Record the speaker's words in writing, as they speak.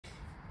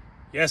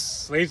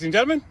Yes, ladies and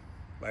gentlemen,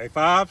 Life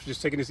Ops,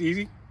 just taking this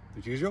easy,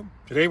 as usual.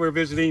 Today we're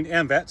visiting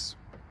AMVETS.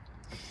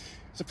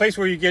 It's a place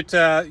where you get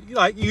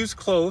used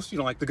clothes,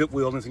 like the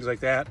Goodwill and things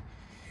like that.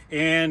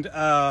 And,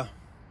 but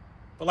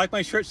like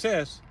my shirt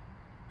says,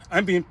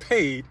 I'm being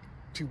paid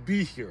to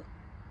be here.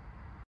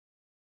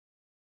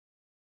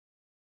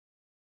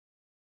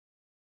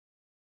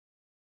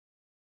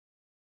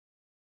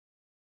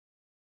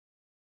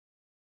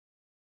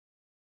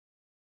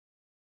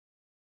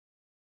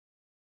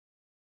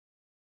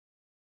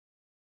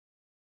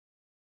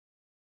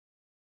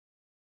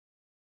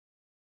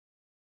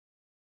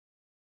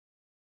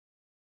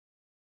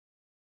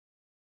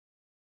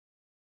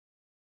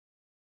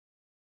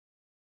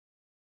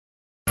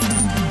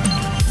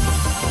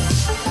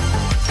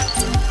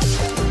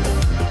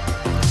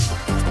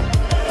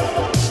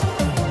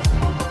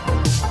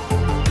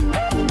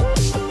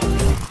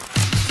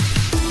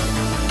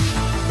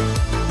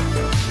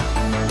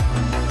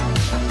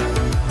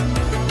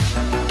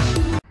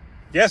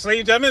 Yes,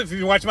 ladies and gentlemen, if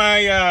you watch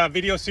my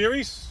video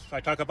series, I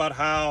talk about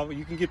how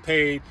you can get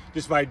paid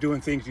just by doing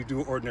things you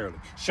do ordinarily.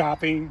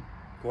 Shopping,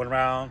 going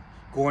around,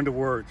 going to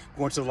work,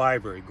 going to the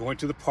library, going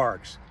to the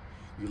parks.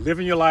 You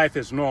living your life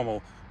as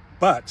normal,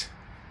 but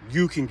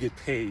you can get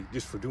paid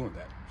just for doing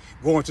that.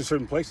 Going to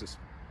certain places.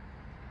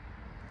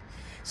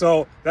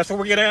 So that's what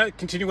we're going to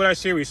continue with our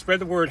series. Spread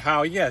the word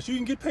how, yes, you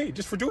can get paid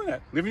just for doing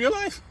that. Living your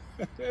life.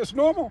 It's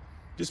normal.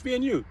 Just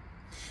being you.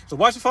 So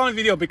watch the following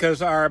video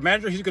because our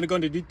manager, he's going to go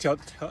into detail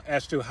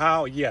as to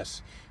how,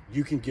 yes,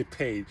 you can get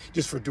paid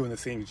just for doing the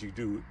things you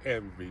do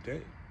every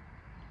day.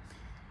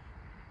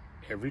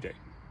 Every day.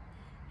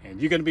 And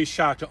you're going to be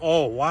shocked.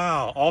 Oh,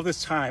 wow, all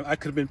this time I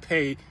could have been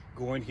paid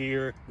going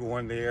here,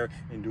 going there,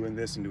 and doing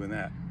this and doing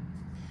that.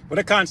 What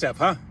a concept,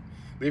 huh?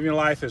 Living your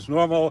life as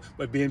normal,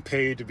 but being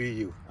paid to be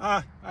you.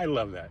 I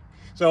love that.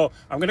 So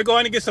I'm going to go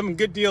in and get some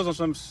good deals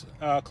on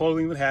some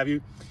clothing, what have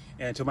you.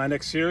 And until my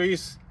next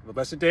series, the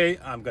blessed day,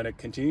 I'm going to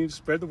continue to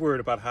spread the word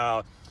about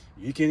how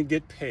you can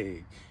get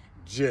paid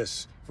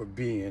just for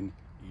being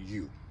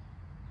you.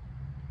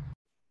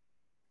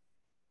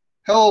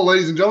 Hello,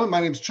 ladies and gentlemen.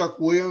 My name is Chuck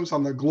Williams.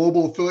 I'm the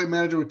Global Affiliate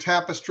Manager with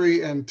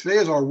Tapestri, and today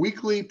is our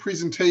weekly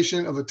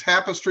presentation of the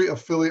Tapestri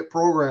Affiliate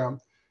Program.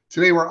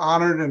 Today, we're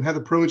honored and had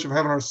the privilege of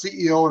having our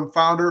CEO and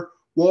founder,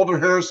 Walter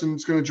Harrison,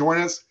 is going to join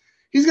us.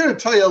 He's going to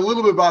tell you a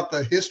little bit about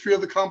the history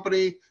of the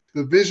company,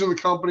 the vision of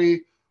the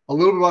company, a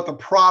little bit about the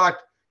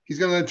product. He's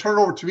going to turn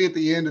it over to me at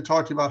the end to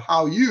talk to you about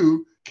how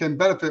you can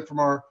benefit from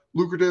our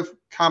lucrative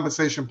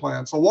compensation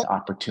plan. So, what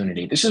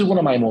opportunity? This is one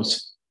of my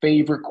most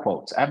favorite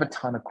quotes. I have a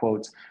ton of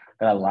quotes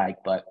that I like,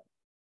 but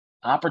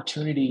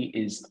opportunity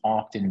is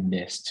often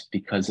missed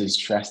because it's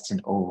dressed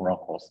in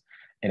overalls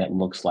and it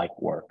looks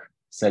like work,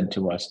 said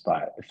to us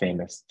by the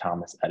famous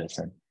Thomas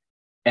Edison.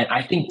 And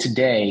I think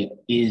today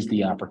is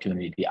the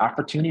opportunity. The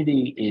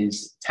opportunity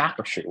is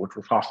Tapestri, which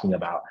we're talking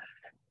about.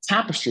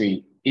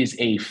 Tapestri is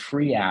a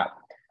free app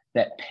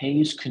that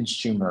pays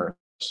consumers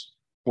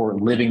for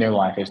living their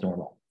life as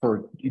normal,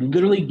 for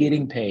literally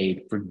getting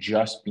paid for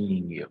just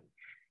being you.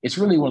 It's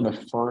really one of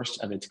the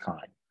first of its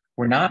kind.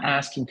 We're not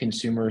asking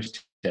consumers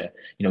to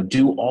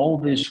do all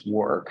this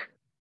work.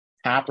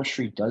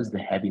 Tapestri does the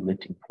heavy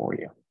lifting for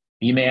you.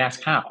 You may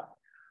ask how?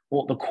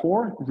 Well, the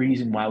core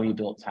reason why we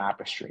built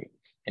Tapestri,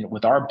 and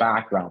with our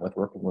background with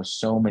working with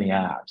so many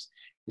apps,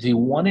 is we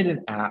wanted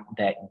an app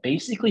that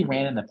basically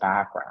ran in the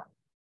background.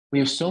 We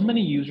have so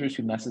many users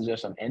who message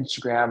us on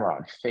Instagram or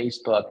on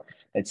Facebook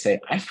that say,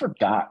 I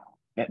forgot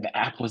that the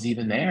app was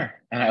even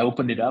there. And I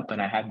opened it up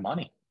and I had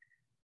money.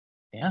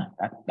 Yeah,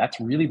 that's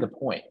really the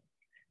point.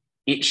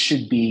 It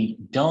should be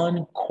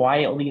done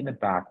quietly in the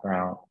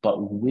background,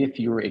 but with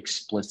your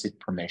explicit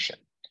permission.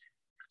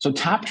 So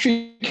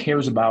Tapestri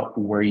cares about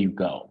where you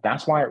go.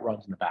 That's why it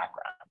runs in the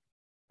background.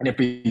 And if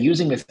you're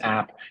using this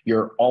app,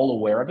 you're all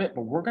aware of it,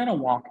 but we're going to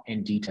walk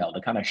in detail to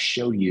kind of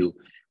show you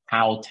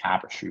how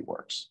Tapestri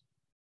works.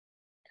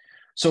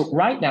 So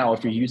right now,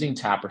 if you're using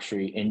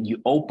Tapestri and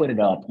you open it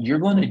up, you're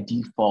going to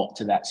default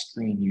to that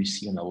screen you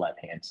see on the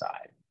left-hand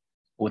side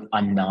with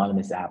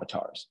anonymous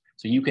avatars.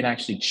 So you can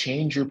actually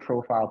change your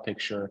profile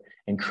picture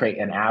and create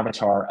an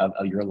avatar of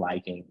your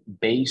liking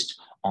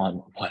based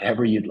on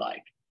whatever you'd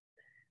like.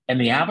 And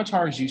the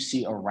avatars you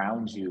see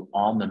around you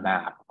on the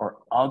map are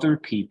other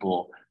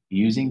people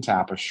using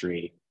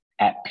Tapestri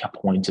at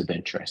points of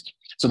interest.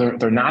 So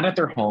they're not at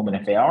their home, and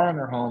if they are on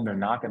their home, they're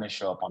not going to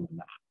show up on the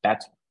map.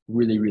 That's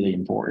really, really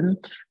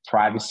important.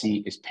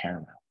 Privacy is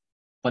paramount.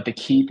 But the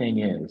key thing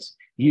is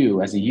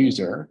you as a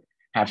user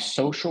have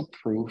social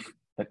proof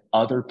that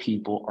other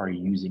people are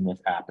using this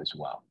app as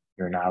well.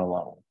 You're not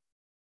alone.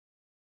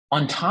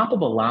 On top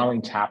of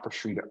allowing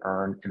Tapestri to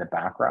earn in the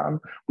background,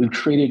 we've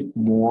created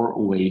more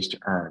ways to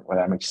earn, what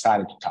I'm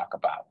excited to talk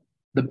about.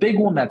 The big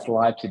one that's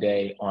live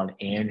today on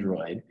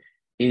Android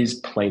is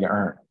Play to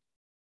Earn.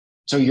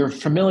 So you're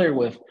familiar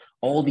with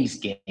all these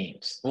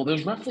games. Well,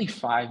 there's roughly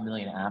 5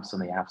 million apps on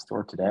the App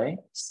Store today.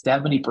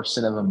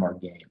 70% of them are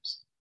games.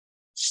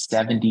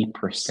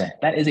 70%.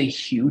 That is a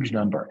huge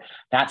number.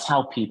 That's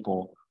how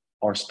people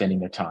are spending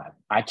their time.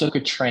 I took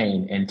a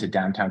train into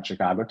downtown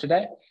Chicago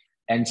today,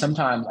 and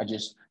sometimes I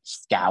just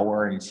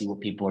scour and see what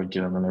people are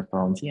doing on their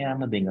phones. Yeah,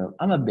 I'm a bit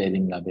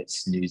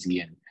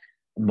snoozy and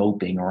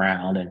moping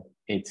around, and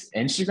it's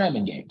Instagram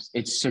and games.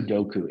 It's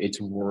Sudoku. It's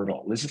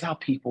Wordle. This is how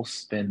people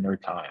spend their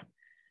time.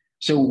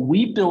 So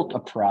we built a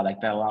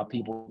product that allowed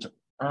people to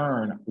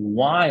earn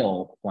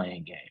while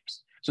playing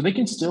games. So they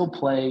can still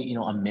play,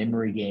 a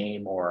memory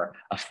game or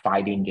a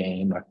fighting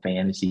game or a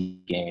fantasy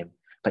game,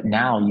 but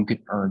now you can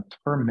earn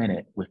per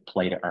minute with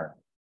play to earn.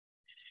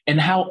 And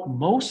how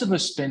most of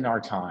us spend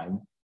our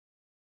time,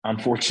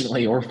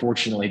 unfortunately or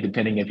fortunately,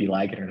 depending if you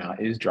like it or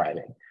not, is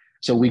driving.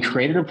 So we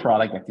created a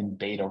product that's in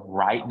beta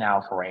right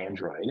now for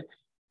Android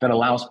that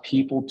allows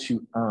people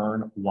to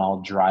earn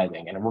while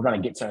driving. And we're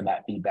going to get some of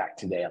that feedback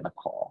today on the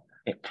call.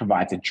 It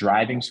provides a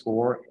driving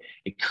score.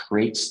 It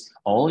creates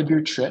all of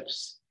your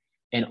trips.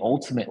 And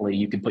ultimately,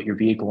 you can put your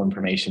vehicle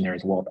information there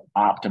as well to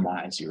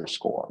optimize your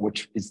score,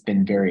 which has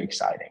been very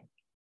exciting.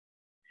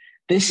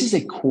 This is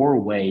a core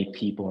way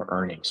people are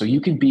earning. So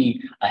you can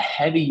be a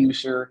heavy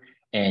user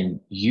and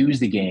use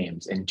the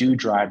games and do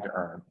drive to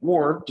earn,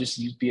 or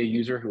just be a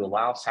user who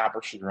allows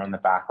Tapestri to run in the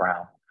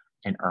background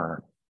and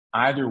earn.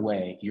 Either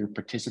way, you're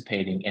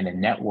participating in a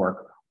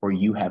network where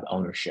you have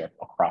ownership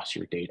across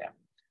your data.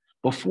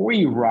 Before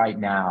you right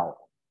now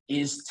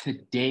is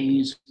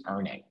today's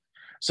earning.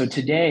 So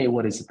today,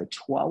 what is it, the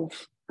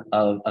 12th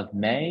of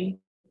May?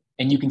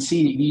 And you can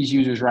see these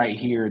users right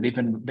here, they've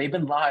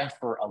been live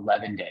for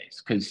 11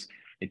 days because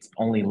it's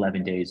only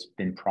 11 days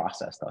been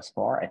processed thus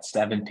far. At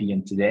 7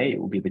 p.m. today, it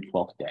will be the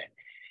 12th day.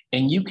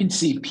 And you can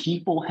see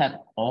people have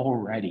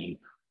already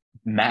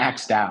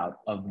maxed out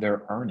of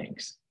their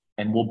earnings.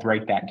 And we'll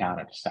break that down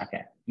in a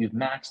second. You've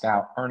maxed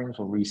out, earnings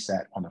will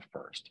reset on the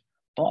 1st,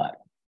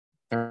 but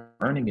their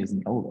earning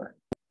isn't over.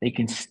 They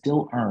can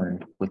still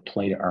earn with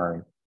play to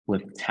earn,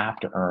 with tap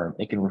to earn.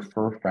 They can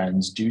refer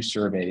friends, do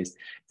surveys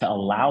to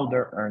allow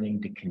their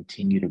earning to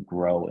continue to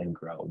grow and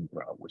grow and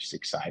grow, which is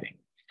exciting.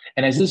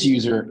 And as this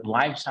user,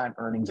 lifetime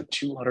earnings of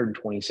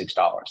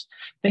 $226.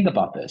 Think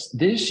about this.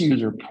 This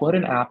user put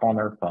an app on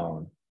their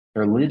phone.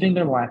 They're living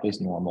their life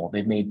as normal.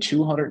 They've made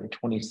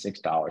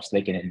 $226.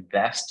 They can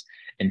invest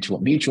into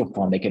a mutual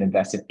fund. They can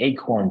invest in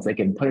Acorns. They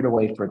can put it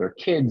away for their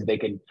kids. They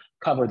can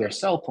cover their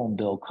cell phone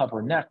bill,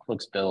 cover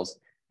Netflix bills.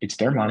 It's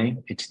their money.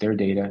 It's their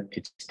data.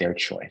 It's their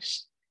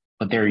choice.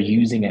 But they're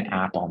using an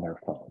app on their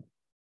phone.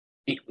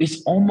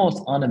 It's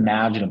almost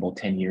unimaginable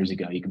 10 years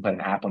ago. You can put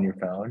an app on your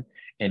phone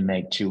and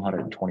make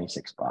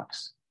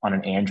 $226 on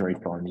an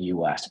Android phone in the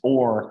US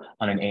or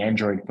on an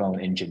Android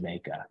phone in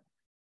Jamaica.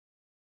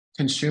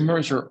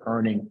 Consumers are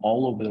earning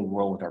all over the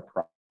world with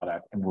our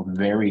product, and we're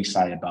very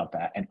excited about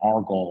that. And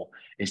our goal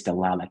is to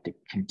allow that to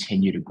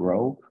continue to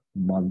grow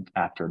month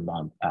after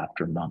month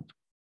after month.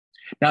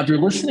 Now, if you're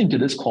listening to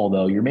this call,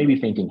 though, you're maybe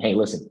thinking, hey,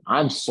 listen,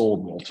 I'm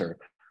sold, Walter.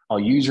 I'll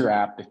use your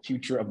app. The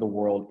future of the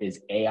world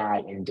is AI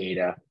and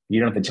data. You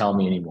don't have to tell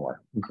me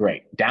anymore.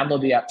 Great.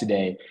 Download the app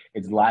today.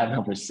 It's live in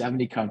over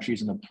 70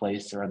 countries in the Play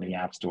Store and the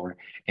App Store,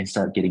 and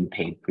start getting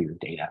paid for your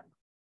data.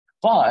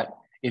 But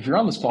if you're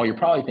on this call, you're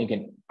probably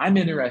thinking, I'm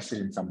interested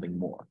in something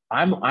more.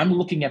 I'm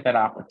looking at that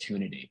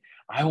opportunity.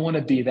 I want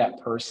to be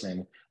that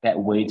person that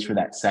waits for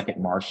that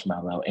second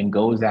marshmallow and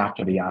goes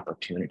after the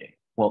opportunity.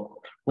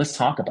 Well, let's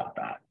talk about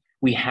that.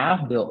 We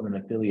have built an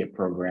affiliate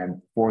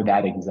program for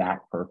that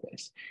exact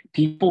purpose.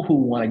 People who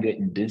want to get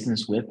in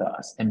business with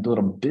us and build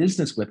a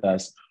business with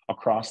us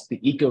across the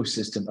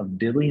ecosystem of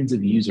billions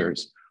of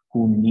users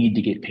who need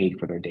to get paid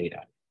for their data.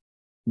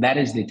 That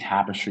is the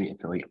Tapestri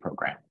affiliate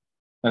program.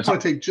 I'm going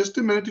to take just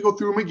a minute to go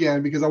through them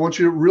again, because I want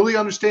you to really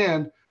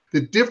understand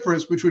the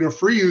difference between a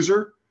free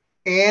user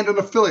and an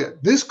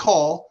affiliate. This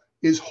call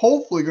is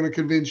hopefully going to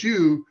convince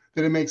you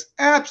that it makes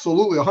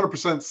absolutely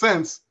 100%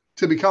 sense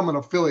to become an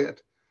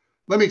affiliate.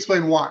 Let me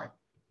explain why.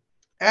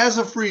 As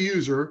a free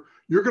user,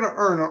 you're going to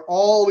earn on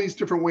all these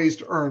different ways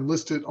to earn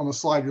listed on the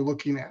slide you're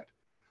looking at.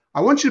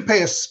 I want you to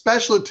pay a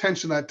special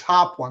attention to that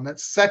top one,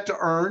 that's set to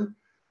earn.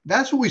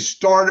 That's what we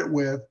started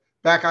with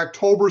back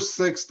October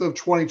 6th of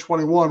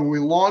 2021 when we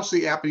launched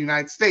the app in the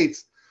United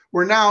States.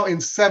 We're now in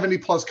 70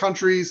 plus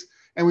countries,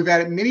 and we've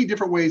added many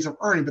different ways of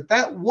earning. But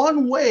that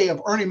one way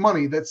of earning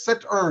money that's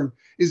set to earn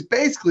is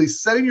basically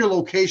setting your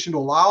location to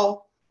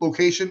allow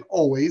location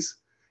always.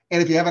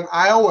 And if you have an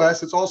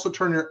iOS, it's also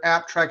turning your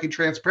app tracking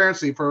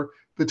transparency for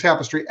the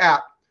Tapestri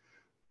app.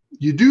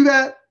 You do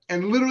that,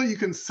 and literally you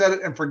can set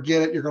it and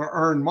forget it. You're going to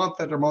earn month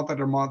after month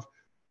after month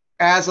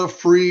as a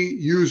free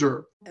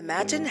user.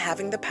 Imagine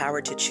having the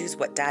power to choose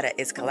what data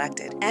is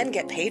collected and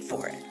get paid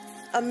for it.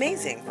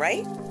 Amazing,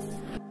 right?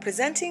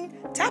 Presenting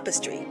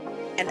Tapestri,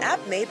 an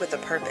app made with a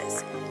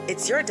purpose.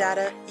 It's your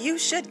data, you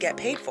should get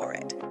paid for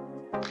it.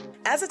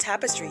 As a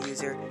Tapestri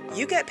user,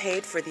 you get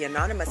paid for the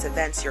anonymous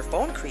events your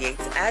phone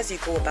creates as you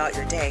go about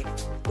your day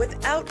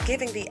without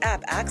giving the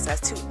app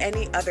access to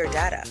any other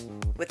data.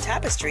 With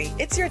Tapestri,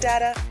 it's your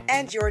data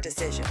and your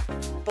decision.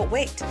 But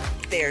wait,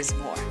 there's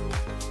more.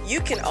 You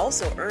can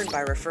also earn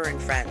by referring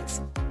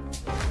friends.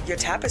 Your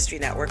Tapestri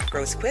network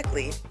grows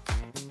quickly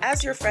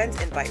as your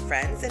friends invite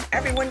friends and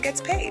everyone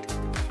gets paid.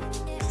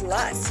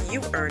 Plus,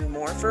 you earn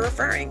more for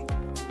referring.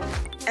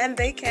 And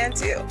they can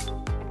too.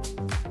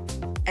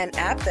 An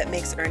app that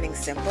makes earning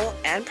simple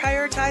and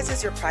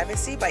prioritizes your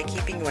privacy by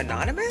keeping you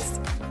anonymous?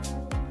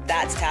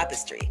 That's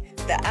Tapestri,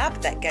 the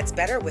app that gets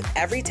better with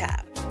every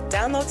tap.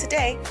 Download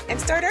today and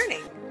start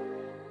earning.